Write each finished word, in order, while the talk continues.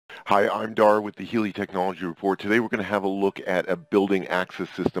Hi, I'm Dar with the Healy Technology Report. Today we're going to have a look at a building access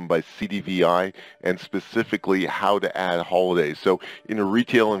system by CDVI and specifically how to add holidays. So in a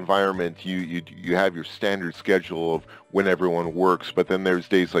retail environment, you have your standard schedule of when everyone works, but then there's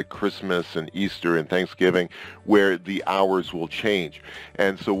days like Christmas and Easter and Thanksgiving where the hours will change.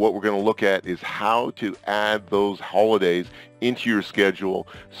 And so what we're going to look at is how to add those holidays into your schedule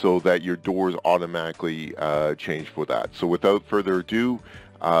so that your doors automatically change for that. So without further ado,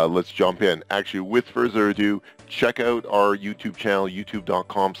 let's jump in. Actually, with further ado, check out our YouTube channel,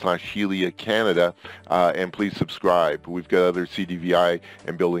 youtube.com/Helia Canada, and please subscribe. We've got other CDVI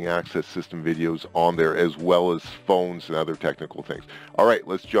and building access system videos on there, as well as phones and other technical things. All right,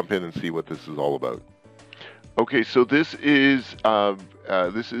 let's jump in and see what this is all about. Okay, so this is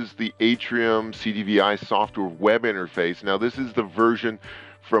the Atrium CDVI software web interface. Now, this is the version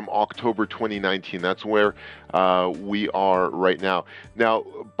from October 2019. That's where we are right now. Now,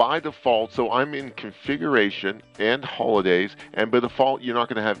 by default, so I'm in configuration and holidays, and by default, you're not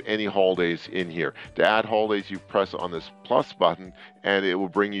going to have any holidays in here. To add holidays, you press on this plus button, and it will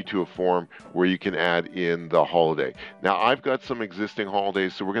bring you to a form where you can add in the holiday. Now, I've got some existing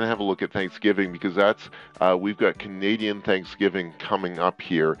holidays, so we're going to have a look at Thanksgiving because that's we've got Canadian Thanksgiving coming up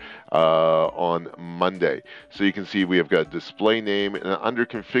here on Monday. So you can see we have got display name, and under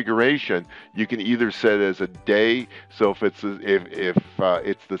configuration, you can either set it as a day. So if it's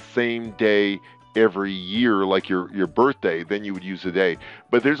the same day every year, like your birthday, then you would use a day.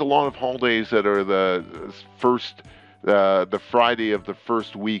 But there's a lot of holidays that are the Friday of the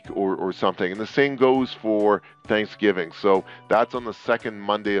first week or something. And the same goes for Thanksgiving. So that's on the second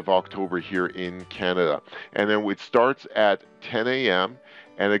Monday of October here in Canada. And then it starts at 10 a.m.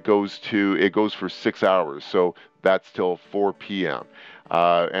 and it goes for 6 hours. So that's till 4 p.m.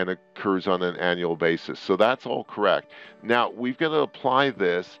 And occurs on an annual basis. So that's all correct. Now, we've got to apply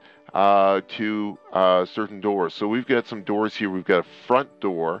this to certain doors. So we've got some doors here. We've got a front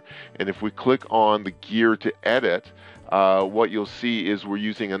door, and if we click on the gear to edit, what you'll see is we're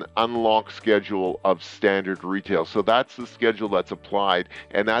using an unlock schedule of standard retail. So that's the schedule that's applied,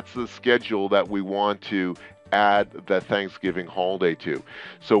 and that's the schedule that we want to add the Thanksgiving holiday to.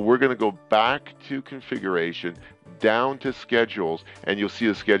 So we're going to go back to configuration, down to schedules, and you'll see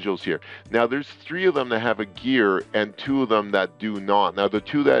the schedules here. Now there's 3 of them that have a gear and 2 of them that do not. Now the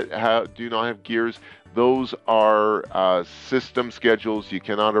 2 that do not have gears, those are system schedules. You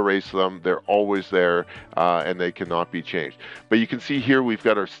cannot erase them. They're always there, and they cannot be changed. But you can see here we've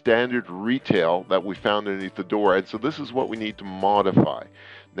got our standard retail that we found underneath the door, and so this is what we need to modify.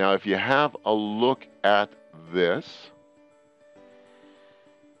 Now if you have a look at this,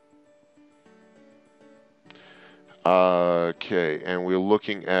 okay, and we're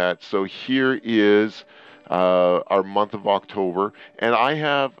looking at, so here is our month of October, and I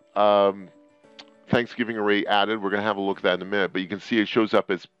have Thanksgiving array added. We're going to have a look at that in a minute, but you can see it shows up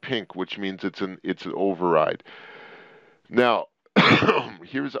as pink, which means it's an override. Now,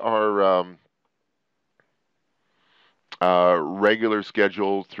 here's our regular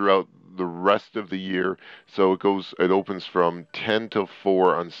schedule throughout the rest of the year. So it opens from 10 till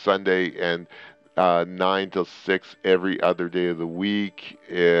 4 on Sunday and 9 till 6 every other day of the week,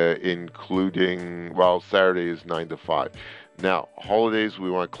 including, well, Saturday is 9 to 5. Now, holidays, we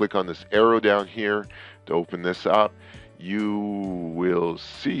want to click on this arrow down here to open this up. You will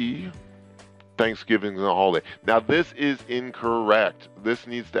see Thanksgiving is a holiday. Now, this is incorrect. This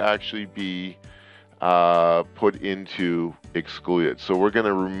needs to actually be put into excluded. So we're going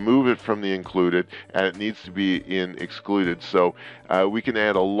to remove it from the included, and it needs to be in excluded. So we can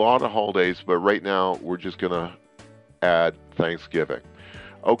add a lot of holidays, but right now we're just going to add Thanksgiving.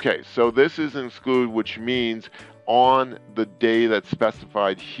 Okay, so this is excluded, which means on the day that's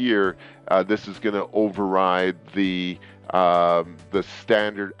specified here, this is going to override the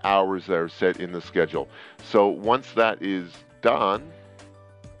standard hours that are set in the schedule. So once that is done,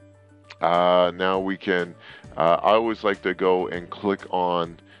 now we can, I always like to go and click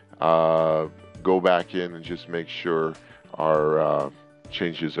on, go back in and just make sure our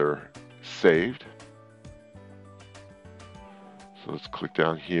changes are saved. So let's click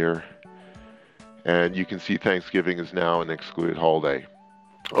down here, and you can see Thanksgiving is now an excluded holiday.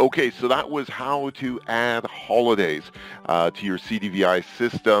 Okay, so that was how to add holidays to your CDVI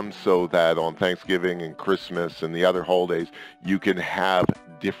system so that on Thanksgiving and Christmas and the other holidays, you can have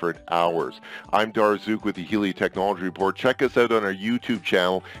different hours. I'm Dar Zook with the Healy Technology Report. Check us out on our YouTube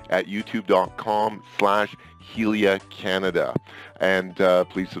channel at youtube.com/Helia Canada. And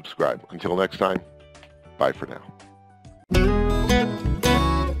please subscribe. Until next time, bye for now.